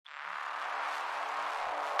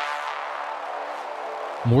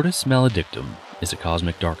Mortis Maledictum is a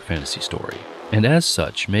cosmic dark fantasy story, and as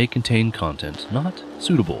such may contain content not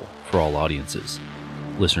suitable for all audiences.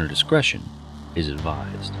 Listener discretion is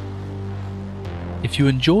advised. If you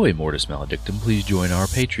enjoy Mortis Maledictum, please join our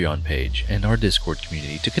Patreon page and our Discord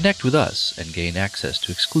community to connect with us and gain access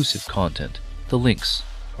to exclusive content. The links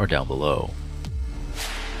are down below.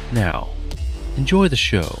 Now, enjoy the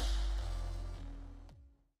show.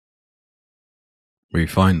 We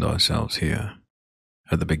find ourselves here,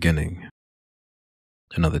 at the beginning.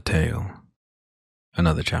 Another tale,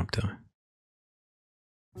 another chapter.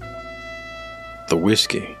 The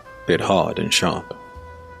whiskey bit hard and sharp.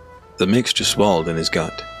 The mixture swirled in his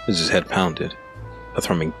gut as his head pounded, a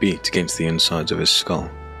thrumming beat against the insides of his skull.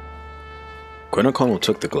 Quinn O'Connell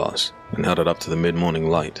took the glass and held it up to the mid-morning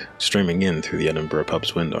light streaming in through the Edinburgh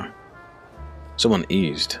pub's window. Someone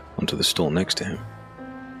eased onto the stool next to him.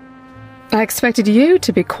 I expected you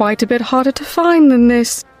to be quite a bit harder to find than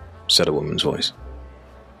this, said a woman's voice.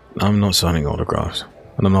 I'm not signing autographs,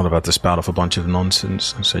 and I'm not about to spout off a bunch of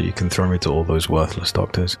nonsense so you can throw me to all those worthless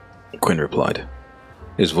doctors, Quinn replied.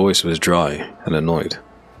 His voice was dry and annoyed.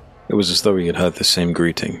 It was as though he had heard the same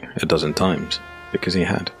greeting a dozen times, because he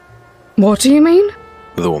had. What do you mean?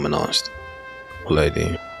 The woman asked.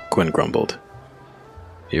 Lady, Quinn grumbled.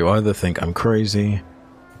 You either think I'm crazy,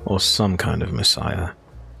 or some kind of messiah.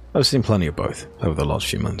 I've seen plenty of both over the last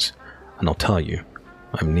few months, and I'll tell you,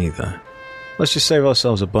 I'm neither. Let's just save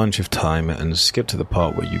ourselves a bunch of time and skip to the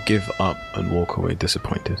part where you give up and walk away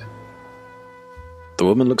disappointed. The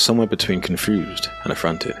woman looked somewhere between confused and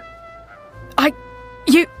affronted.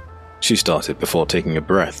 You... She started before taking a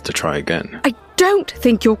breath to try again. I don't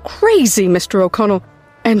think you're crazy, Mr. O'Connell,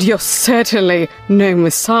 and you're certainly no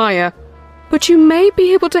messiah, but you may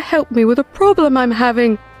be able to help me with a problem I'm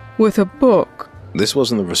having with a book. This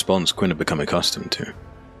wasn't the response Quinn had become accustomed to,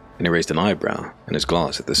 and he raised an eyebrow and his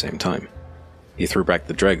glass at the same time. He threw back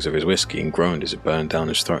the dregs of his whiskey and groaned as it burned down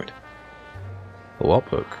his throat. What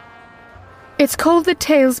book? It's called The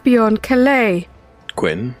Tales Beyond Calais.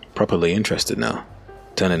 Quinn, properly interested now,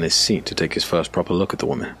 turned in his seat to take his first proper look at the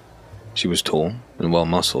woman. She was tall and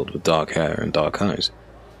well-muscled with dark hair and dark eyes.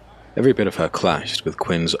 Every bit of her clashed with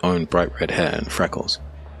Quinn's own bright red hair and freckles.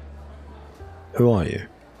 Who are you?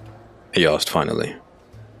 He asked finally.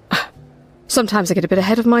 Sometimes I get a bit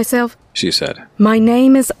ahead of myself, she said. My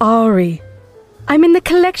name is Ari. I'm in the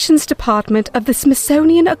collections department of the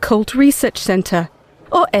Smithsonian Occult Research Center,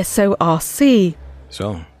 or SORC.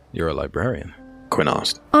 So, you're a librarian? Quinn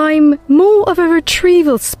asked. I'm more of a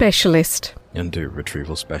retrieval specialist. And do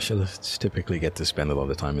retrieval specialists typically get to spend a lot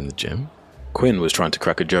of time in the gym? Quinn was trying to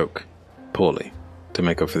crack a joke, poorly, to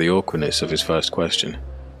make up for the awkwardness of his first question.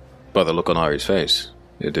 By the look on Ari's face,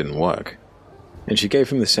 it didn't work. And she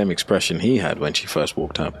gave him the same expression he had when she first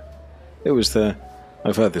walked up. It was the,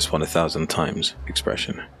 I've heard this one 1,000 times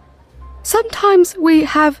expression. Sometimes we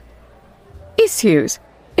have issues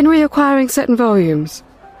in reacquiring certain volumes,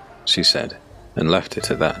 she said, and left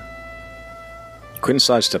it at that. Quinn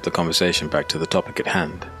sidestepped the conversation back to the topic at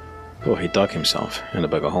hand, before he dug himself in a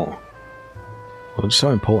bigger hole. What's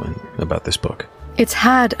so important about this book? It's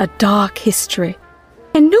had a dark history,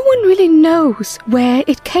 and no one really knows where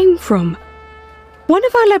it came from. One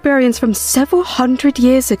of our librarians from several hundred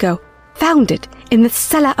years ago found it in the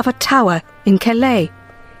cellar of a tower in Calais,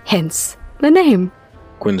 hence the name.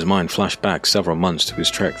 Quinn's mind flashed back several months to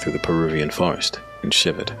his trek through the Peruvian forest and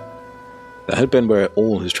shivered. That had been where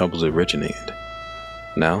all his troubles originated.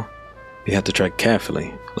 Now, he had to tread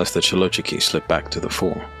carefully lest the Chalochiki slip back to the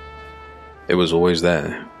fore. It was always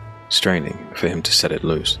there, straining for him to set it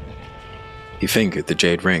loose. He fingered the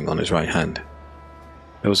jade ring on his right hand.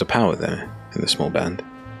 There was a power there in the small band.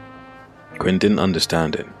 Quinn didn't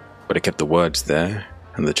understand it, but it kept the words there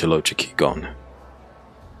and the Chalochiki gone.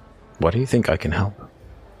 Why do you think I can help?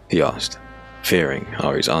 He asked, fearing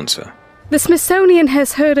Ari's answer. The Smithsonian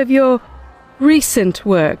has heard of your recent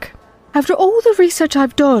work. After all the research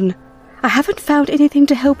I've done, I haven't found anything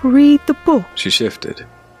to help read the book. She shifted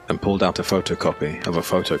and pulled out a photocopy of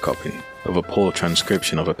a poor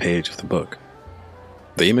transcription of a page of the book.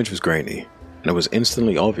 The image was grainy, and it was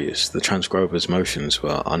instantly obvious the transcriber's motions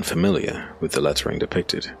were unfamiliar with the lettering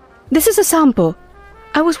depicted. This is a sample.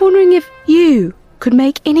 I was wondering if you could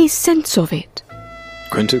make any sense of it.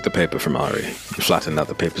 Quinn took the paper from Ari and flattened out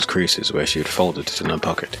the paper's creases where she had folded it in her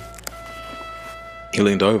pocket. He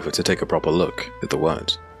leaned over to take a proper look at the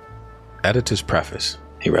words. Editor's preface,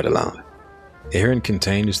 he read aloud. Herein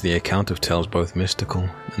contained is the account of tales both mystical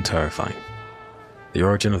and terrifying. The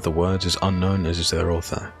origin of the words is unknown as is their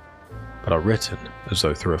author, but are written as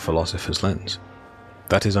though through a philosopher's lens.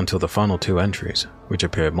 That is until the final 2 entries, which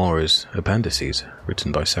appear more as appendices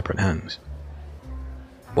written by separate hands.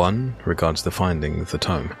 One regards the finding of the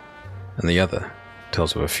tome, and the other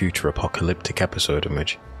tells of a future apocalyptic episode in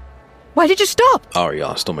which... Why did you stop? Ari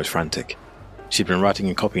asked, almost frantic. She'd been writing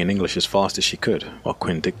and copying English as fast as she could, while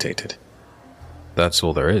Quinn dictated. That's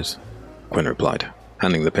all there is, Quinn replied,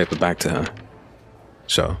 handing the paper back to her.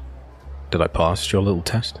 So, did I pass your little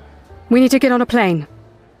test? We need to get on a plane.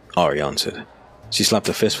 Ari answered. She slapped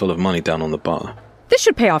a fistful of money down on the bar. This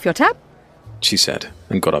should pay off your tab, she said,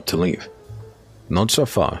 and got up to leave. Not so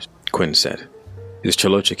fast, Quinn said. His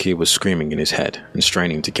Chalochiki was screaming in his head and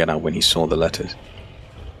straining to get out when he saw the letters.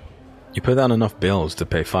 You put down enough bills to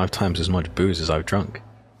pay 5 times as much booze as I've drunk.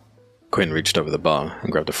 Quinn reached over the bar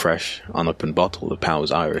and grabbed a fresh, unopened bottle of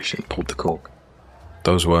Powers Irish and pulled the cork.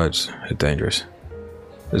 Those words are dangerous.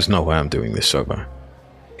 There's no way I'm doing this sober.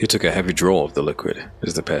 He took a heavy draw of the liquid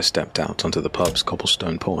as the pair stepped out onto the pub's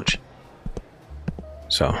cobblestone porch.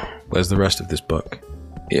 So, where's the rest of this book?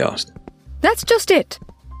 He asked. That's just it.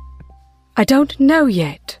 I don't know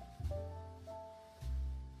yet.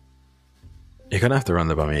 You're gonna have to run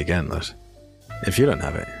that by me again, Liz. If you don't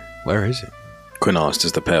have it, where is it? Quinn asked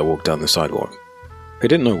as the pair walked down the sidewalk. They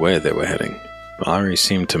didn't know where they were heading, but Ari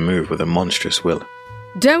seemed to move with a monstrous will.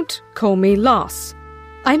 Don't call me Lass.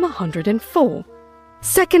 I'm 104.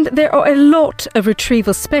 Second, there are a lot of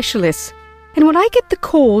retrieval specialists, and when I get the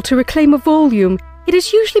call to reclaim a volume, it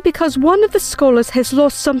is usually because one of the scholars has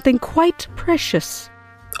lost something quite precious.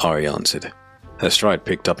 Ari answered. Her stride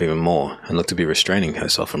picked up even more and looked to be restraining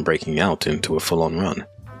herself from breaking out into a full-on run.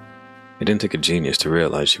 It didn't take a genius to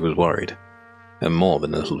realize she was worried, and more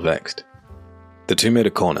than a little vexed. The two made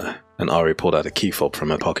a corner, and Ari pulled out a key fob from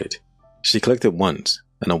her pocket. She clicked it once,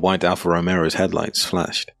 and a white Alfa Romeo's headlights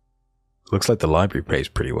flashed. Looks like the library pays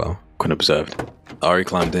pretty well, Quinn observed. Ari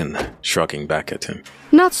climbed in, shrugging back at him.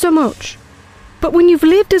 Not so much. But when you've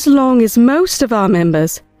lived as long as most of our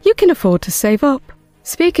members, you can afford to save up.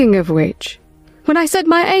 Speaking of which, when I said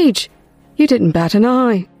my age, you didn't bat an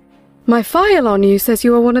eye. My file on you says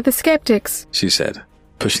you are one of the skeptics, she said,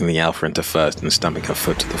 pushing the Alpha into first and stamping her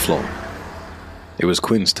foot to the floor. It was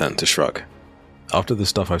Quinn's turn to shrug. After the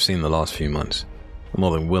stuff I've seen the last few months, I'm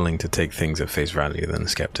more than willing to take things at face value than the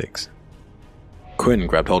skeptics. Quinn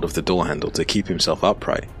grabbed hold of the door handle to keep himself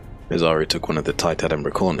upright as Ari took one of the tight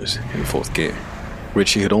Edinburgh corners in 4th gear, which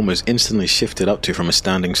she had almost instantly shifted up to from a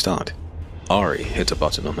standing start. Ari hit a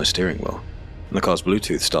button on her steering wheel, and the car's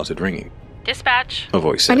Bluetooth started ringing. Dispatch. A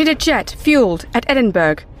voice said. I need a jet, fueled, at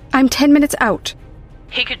Edinburgh. I'm 10 minutes out.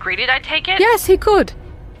 He could read it, I take it? Yes, he could.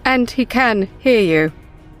 And he can hear you.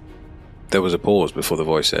 There was a pause before the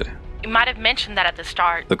voice said. You might have mentioned that at the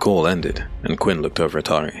start. The call ended, and Quinn looked over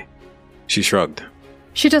at Ari. She shrugged.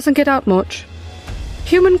 She doesn't get out much.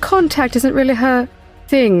 Human contact isn't really her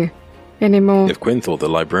thing anymore. If Quinn thought the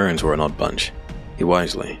librarians were an odd bunch, he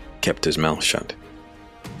wisely kept his mouth shut.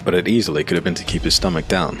 But it easily could have been to keep his stomach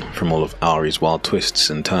down from all of Ari's wild twists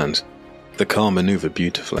and turns. The car maneuvered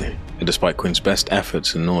beautifully, and despite Quinn's best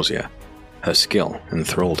efforts and nausea, her skill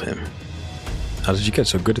enthralled him. How did you get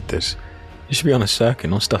so good at this? You should be on a circuit,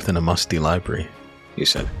 not stuffed in a musty library, he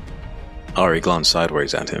said. Ari glanced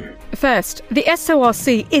sideways at him. First, the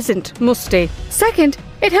SORC isn't musty. Second,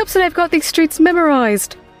 it helps that I've got these streets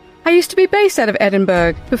memorized. I used to be based out of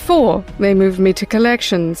Edinburgh before they moved me to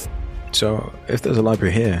collections. So, if there's a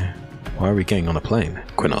library here, why are we getting on a plane?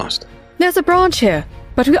 Quinn asked. There's a branch here,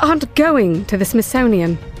 but we aren't going to the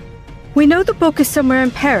Smithsonian. We know the book is somewhere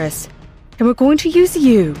in Paris, and we're going to use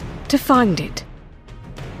you to find it.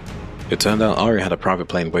 It turned out Ari had a private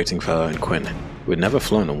plane waiting for her and Quinn, who had never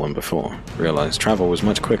flown on one before, realized travel was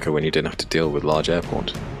much quicker when you didn't have to deal with large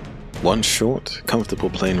airports. One short, comfortable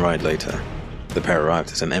plane ride later, the pair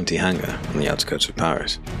arrived at an empty hangar on the outskirts of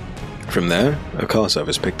Paris. From there, a car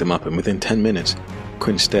service picked them up, and within 10 minutes,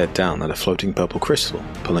 Quinn stared down at a floating purple crystal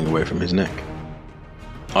pulling away from his neck.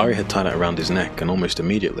 Ari had tied it around his neck, and almost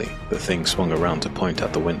immediately, the thing swung around to point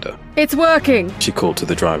out the window. It's working! She called to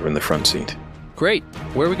the driver in the front seat. Great.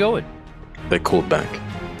 Where are we going? They called back.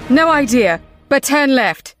 No idea, but turn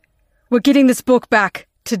left. We're getting this book back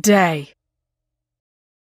today.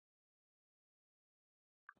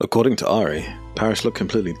 According to Ari, Paris looked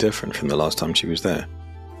completely different from the last time she was there.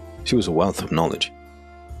 She was a wealth of knowledge,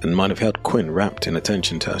 and might have held Quinn wrapped in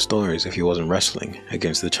attention to her stories if he wasn't wrestling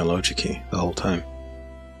against the Chalochiki the whole time.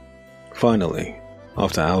 Finally,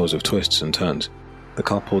 after hours of twists and turns, the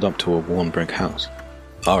car pulled up to a worn brick house.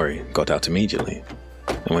 Ari got out immediately,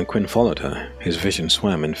 and when Quinn followed her, his vision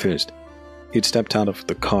swam and fizzed. He'd stepped out of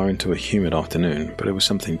the car into a humid afternoon, but it was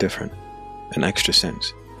something different, an extra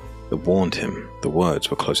sense that warned him the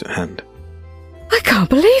words were close at hand. I can't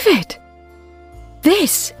believe it.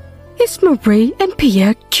 This is Marie and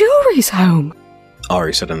Pierre Curie's home.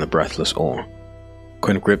 Ari said in a breathless awe.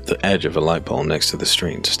 Quinn gripped the edge of a light bulb next to the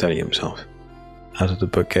screen to steady himself. "How did the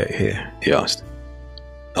book get here?" he asked.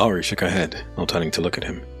 Ari shook her head, not turning to look at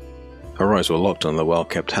him. Her eyes were locked on the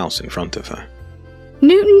well-kept house in front of her.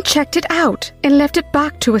 Newton checked it out and left it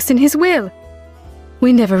back to us in his will.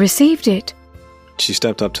 We never received it. She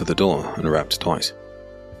stepped up to the door and rapped twice.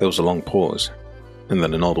 There was a long pause, and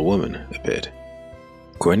then an older woman appeared.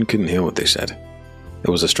 Quinn couldn't hear what they said. It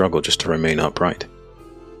was a struggle just to remain upright.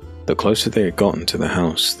 The closer they had gotten to the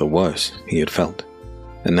house, the worse he had felt,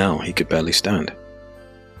 and now he could barely stand.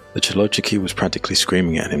 The Cholochiki was practically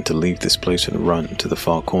screaming at him to leave this place and run to the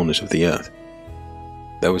far corners of the earth.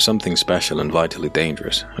 There was something special and vitally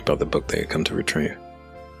dangerous about the book they had come to retrieve.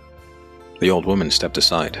 The old woman stepped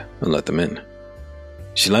aside and let them in.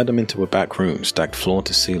 She led them into a back room stacked floor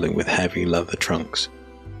to ceiling with heavy leather trunks.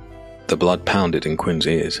 The blood pounded in Quinn's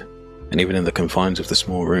ears, and even in the confines of the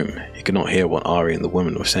small room, he could not hear what Ari and the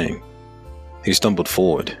woman were saying. He stumbled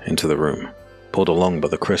forward into the room, pulled along by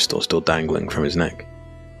the crystal still dangling from his neck.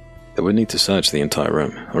 They would need to search the entire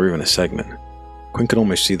room, or even a segment. Quinn could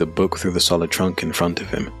almost see the book through the solid trunk in front of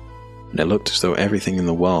him, and it looked as though everything in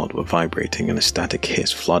the world were vibrating and a static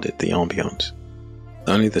hiss flooded the ambience.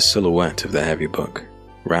 Only the silhouette of the heavy book,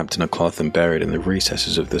 wrapped in a cloth and buried in the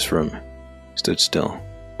recesses of this room, stood still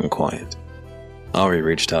and quiet. Ari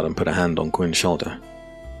reached out and put a hand on Quinn's shoulder.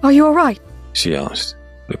 Are you alright? She asked,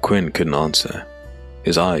 but Quinn couldn't answer.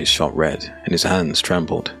 His eyes shot red and his hands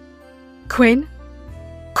trembled. Quinn?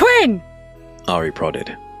 Quinn! Ari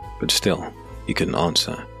prodded, but still, he couldn't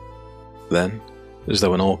answer. Then, as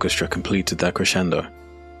though an orchestra completed their crescendo,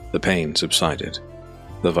 the pain subsided,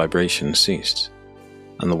 the vibration ceased,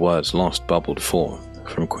 and the words lost bubbled forth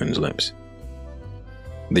from Quinn's lips.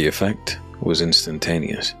 The effect was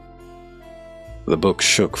instantaneous. The book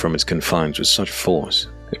shook from its confines with such force,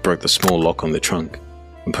 it broke the small lock on the trunk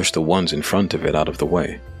and pushed the ones in front of it out of the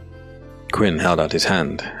way. Quinn held out his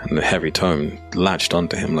hand, and the heavy tome latched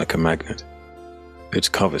onto him like a magnet. Its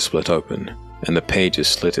cover split open, and the pages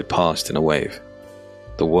slitted past in a wave.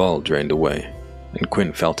 The world drained away, and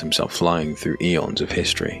Quinn felt himself flying through eons of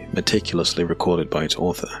history, meticulously recorded by its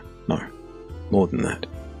author. No, more than that.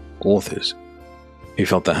 Authors. He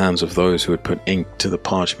felt the hands of those who had put ink to the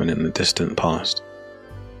parchment in the distant past.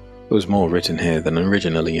 There was more written here than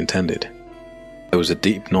originally intended. There was a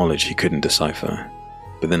deep knowledge he couldn't decipher,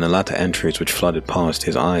 but in the latter entries which flooded past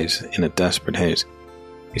his eyes in a desperate haze,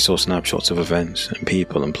 he saw snapshots of events and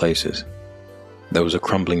people and places. There was a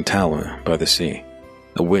crumbling tower by the sea,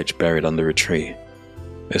 a witch buried under a tree,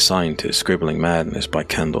 a scientist scribbling madness by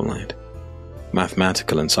candlelight,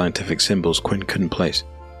 mathematical and scientific symbols Quinn couldn't place,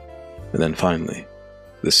 and then finally,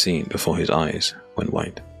 the scene before his eyes went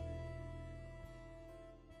white.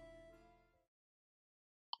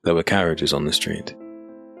 There were carriages on the street.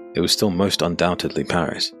 It was still most undoubtedly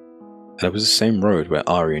Paris, and it was the same road where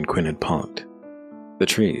Ari and Quinn had parked. The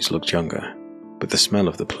trees looked younger, but the smell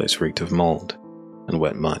of the place reeked of mold and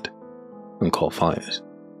wet mud and coal fires.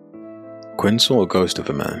 Quinn saw a ghost of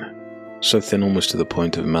a man, so thin almost to the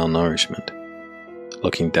point of malnourishment,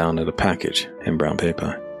 looking down at a package in brown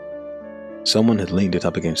paper. Someone had leaned it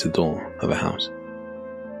up against the door of a house.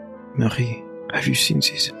 "Marie, have you seen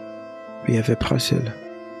this? We have a parcel.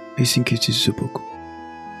 I think it is the book."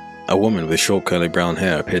 A woman with short curly brown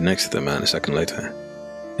hair appeared next to the man a second later,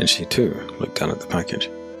 and she too looked down at the package.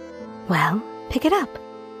 Well, pick it up.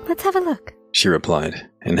 Let's have a look. She replied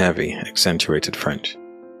in heavy, accentuated French.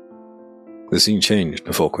 The scene changed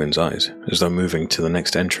before Quinn's eyes, as though moving to the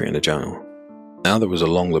next entry in the journal. Now there was a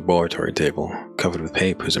long laboratory table, covered with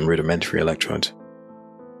papers and rudimentary electrodes.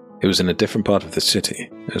 It was in a different part of the city,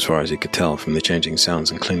 as far as he could tell from the changing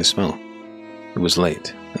sounds and clean smell. It was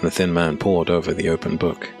late, and the thin man pored over the open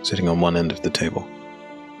book, sitting on one end of the table.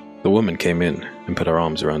 The woman came in and put her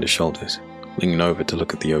arms around his shoulders, leaning over to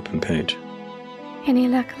look at the open page. Any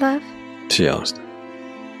luck, love? She asked.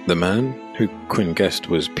 The man, who Quinn guessed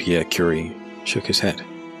was Pierre Curie, shook his head.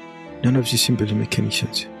 "None of the symbols make any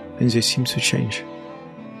sense, and they seem to change.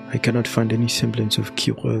 I cannot find any semblance of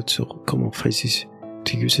keywords or common phrases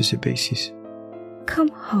to use as a basis." Come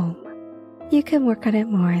home. You can work on it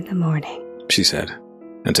more in the morning, she said,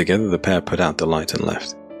 and together the pair put out the light and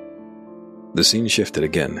left. The scene shifted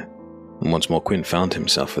again, and once more Quinn found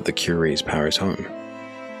himself at the Curie's Paris home.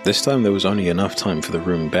 This time there was only enough time for the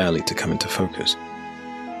room barely to come into focus.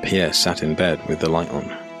 Pierre sat in bed with the light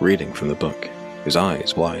on, reading from the book, his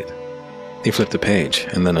eyes wide. He flipped a page,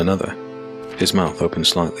 and then another, his mouth opened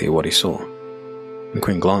slightly at what he saw, and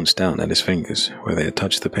Quinn glanced down at his fingers where they had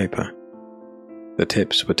touched the paper. The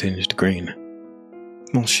tips were tinged green.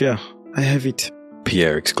 Mon cher, I have it.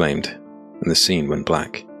 Pierre exclaimed, and the scene went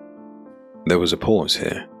black. There was a pause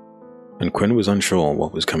here, and Quinn was unsure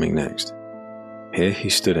what was coming next. Here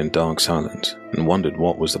he stood in dark silence and wondered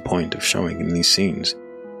what was the point of showing him these scenes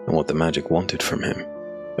and what the magic wanted from him.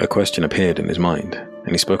 A question appeared in his mind,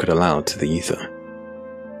 and he spoke it aloud to the ether.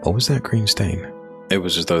 What was that green stain? It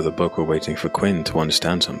was as though the book were waiting for Quinn to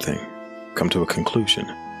understand something, come to a conclusion,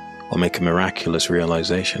 or make a miraculous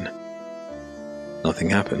realization. Nothing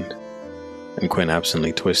happened, and Quinn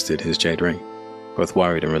absently twisted his jade ring, both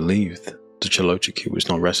worried and relieved that Chalochiki was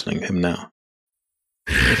not wrestling him now.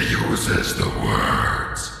 It uses the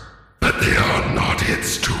words, but they are not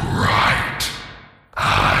its to write.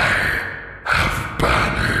 I have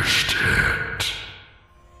banished it.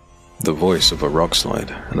 The voice of a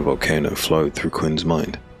rockslide and a volcano flowed through Quinn's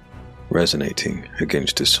mind, resonating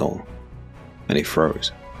against his soul, and he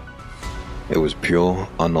froze. It was pure,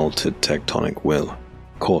 unaltered tectonic will,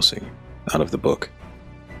 coursing out of the book.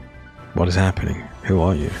 What is happening? Who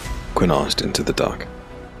are you? Quinn asked into the dark.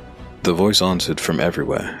 The voice answered from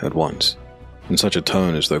everywhere at once, in such a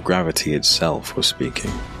tone as though gravity itself was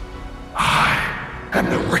speaking. I am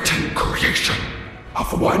the written creation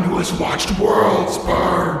of one who has watched worlds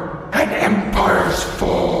burn and empires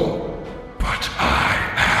fall, but I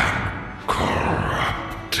am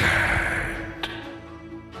corrupted.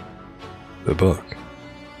 The book?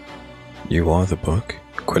 You are the book?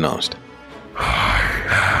 Quinn asked. I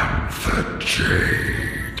am the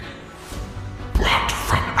Jade, brought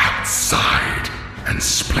from outside and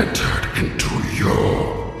splintered into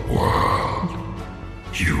your world.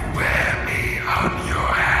 You wear me on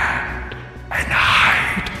your hand and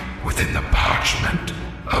hide within the parchment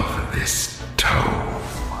of this tome.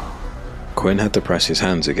 Quinn had to press his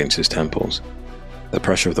hands against his temples. The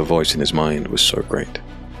pressure of the voice in his mind was so great.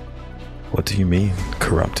 What do you mean,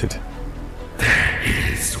 corrupted? There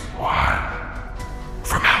is one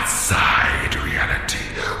from outside reality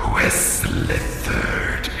who has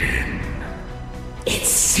slithered in. It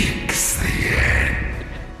seeks the end,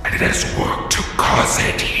 and it has worked to cause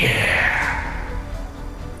it here.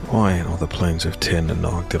 Why in all the planes of tin and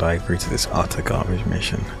Nog did I agree to this utter garbage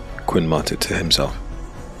mission? Quinn muttered to himself.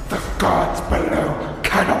 The gods below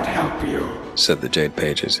cannot help you, said the Jade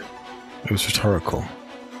pages. It was rhetorical.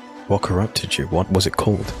 What corrupted you? What was it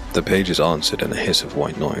called? The pages answered in a hiss of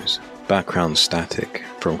white noise, background static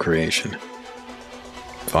from creation.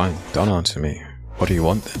 Fine, don't answer me. What do you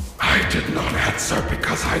want then? I did not answer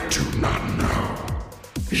because I do not know.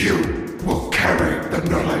 You will carry the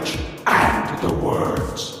knowledge and the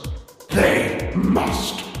words. They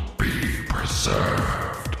must be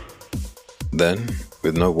preserved. Then,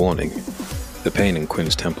 with no warning, the pain in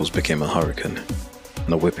Quinn's temples became a hurricane,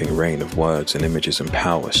 and a whipping rain of words and images and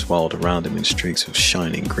power swirled around him in streaks of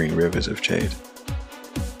shining green rivers of jade.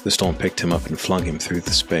 The storm picked him up and flung him through the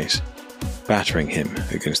space, battering him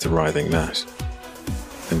against the writhing mass.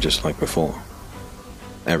 And just like before,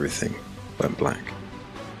 everything went black.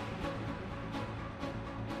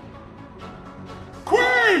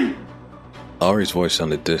 Quinn! Ari's voice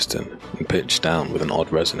sounded distant and pitched down with an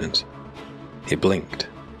odd resonance. He blinked,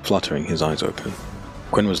 fluttering his eyes open.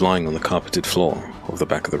 Quinn was lying on the carpeted floor of the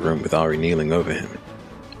back of the room with Ari kneeling over him.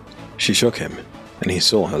 She shook him, and he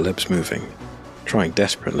saw her lips moving, trying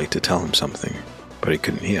desperately to tell him something, but he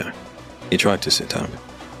couldn't hear. He tried to sit up,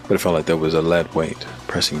 but it felt like there was a lead weight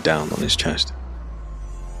pressing down on his chest.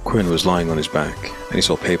 Quinn was lying on his back, and he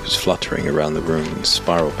saw papers fluttering around the room and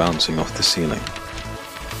spiral bouncing off the ceiling.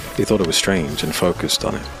 He thought it was strange and focused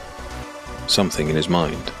on it. Something in his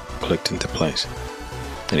mind clicked into place,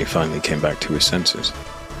 and he finally came back to his senses.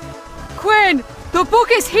 Quinn, the book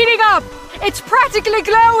is heating up! It's practically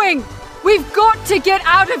glowing! We've got to get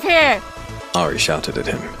out of here! Ari shouted at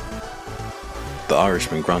him. The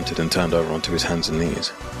Irishman grunted and turned over onto his hands and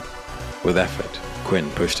knees. With effort, Quinn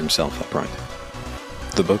pushed himself upright.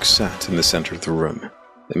 The book sat in the center of the room,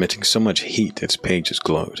 emitting so much heat its pages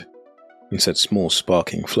glowed, and set small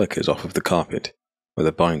sparking flickers off of the carpet where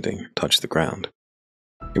the binding touched the ground.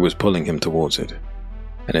 It was pulling him towards it,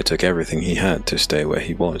 and it took everything he had to stay where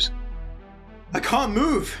he was. I can't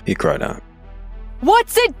move! He cried out.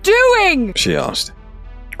 What's it doing? She asked.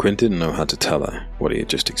 Quinn didn't know how to tell her what he had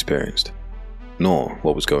just experienced, nor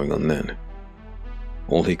what was going on then.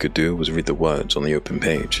 All he could do was read the words on the open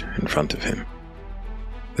page in front of him.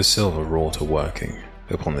 The silver wrought a working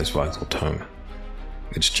upon this vital tome.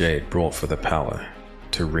 Its jade brought for the power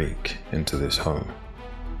to reek into this home.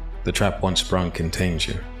 The trap once sprung contains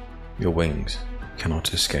you. Your wings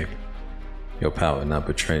cannot escape. Your power now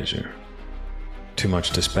betrays you. Too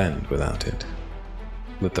much to spend without it.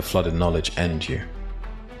 Let the flooded knowledge end you.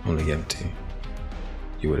 Only empty.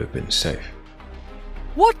 You would have been safe.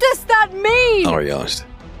 What does that mean? Ari asked.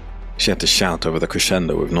 She had to shout over the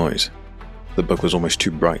crescendo of noise. The book was almost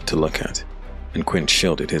too bright to look at, and Quinn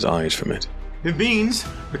shielded his eyes from it. It means,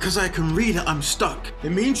 because I can read it, I'm stuck.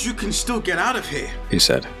 It means you can still get out of here, he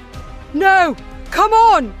said. No! Come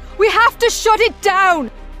on! We have to shut it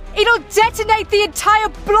down! It'll detonate the entire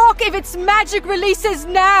block if its magic releases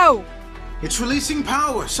now! It's releasing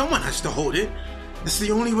power. Someone has to hold it. It's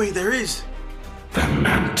the only way there is. The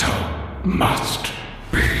mantle must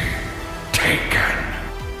be taken.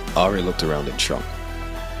 Ari looked around in shock.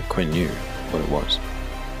 Quinn knew what it was.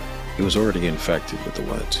 He was already infected with the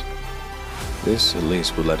words. This at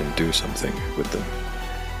least would let him do something with them.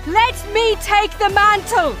 Let me take the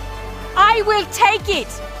mantle! I will take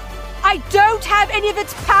it! I don't have any of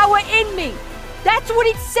its power in me! That's what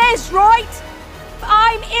it says, right? If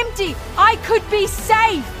I'm empty, I could be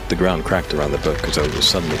safe! The ground cracked around the book as though it was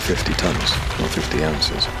suddenly 50 tons, or 50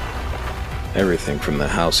 ounces. Everything from the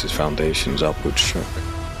house's foundations upwards shook.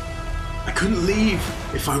 I couldn't leave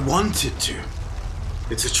if I wanted to.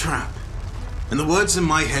 It's a trap. And the words in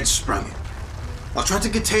my head sprung it. I'll try to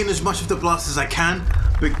contain as much of the blast as I can,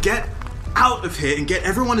 but get out of here and get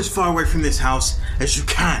everyone as far away from this house as you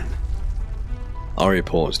can. Ari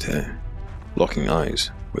paused here, locking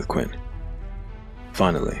eyes with Quinn.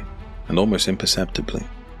 Finally, and almost imperceptibly,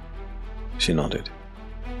 she nodded.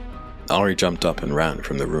 Ari jumped up and ran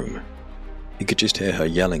from the room. He could just hear her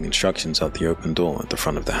yelling instructions out the open door at the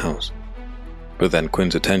front of the house. But then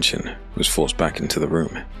Quinn's attention was forced back into the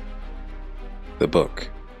room. The book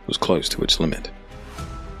was close to its limit.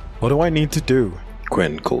 What do I need to do?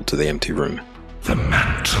 Quinn called to the empty room. The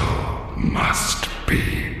mantle must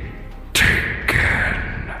be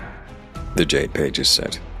taken. The Jade pages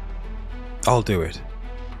said. I'll do it.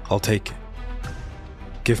 I'll take it.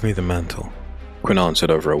 Give me the mantle. Quinn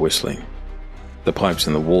answered over a whistling. The pipes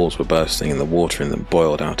in the walls were bursting and the water in them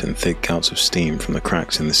boiled out in thick gouts of steam from the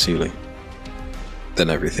cracks in the ceiling. Then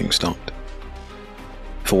everything stopped.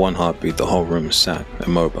 For one heartbeat, the whole room sat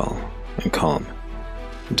immobile and calm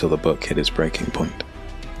until the book hit its breaking point.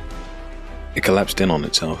 It collapsed in on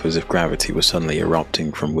itself as if gravity was suddenly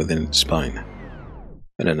erupting from within its spine,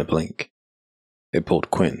 and in a blink, it pulled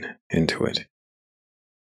Quinn into it.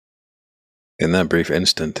 In that brief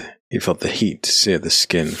instant, he felt the heat sear the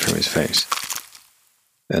skin from his face.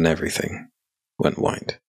 Then everything went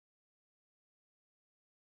white.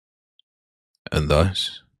 And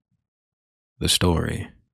thus, the story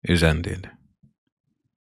is ended.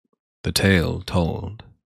 The tale told.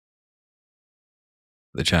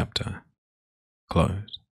 The chapter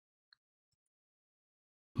closed.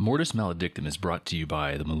 Mortis Maledictum is brought to you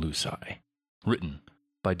by the Melusai. Written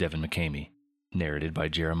by Devin McCamey. Narrated by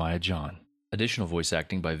Jeremiah John. Additional voice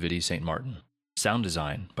acting by Vidi St. Martin. Sound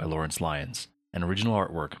design by Lawrence Lyons. And original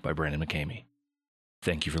artwork by Brandon McCamey.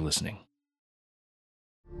 Thank you for listening.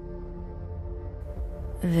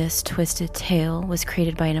 This twisted tale was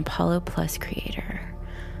created by an Apollo Plus creator.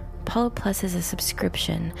 Apollo Plus is a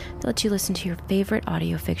subscription that lets you listen to your favorite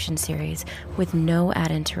audio fiction series with no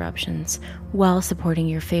ad interruptions while supporting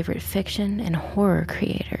your favorite fiction and horror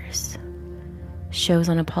creators. Shows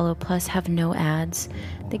on Apollo Plus have no ads.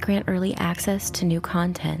 They grant early access to new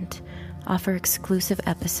content, offer exclusive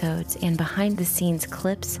episodes and behind-the-scenes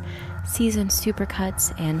clips, season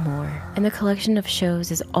supercuts, and more. And the collection of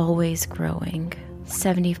shows is always growing.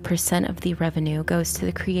 70% of the revenue goes to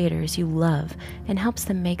the creators you love and helps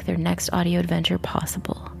them make their next audio adventure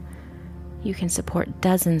possible. You can support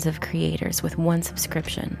dozens of creators with one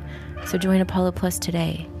subscription, so join Apollo Plus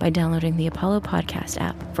today by downloading the Apollo Podcast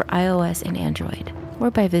app for iOS and Android, or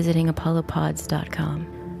by visiting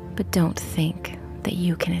apollopods.com. But don't think that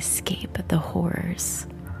you can escape the horrors.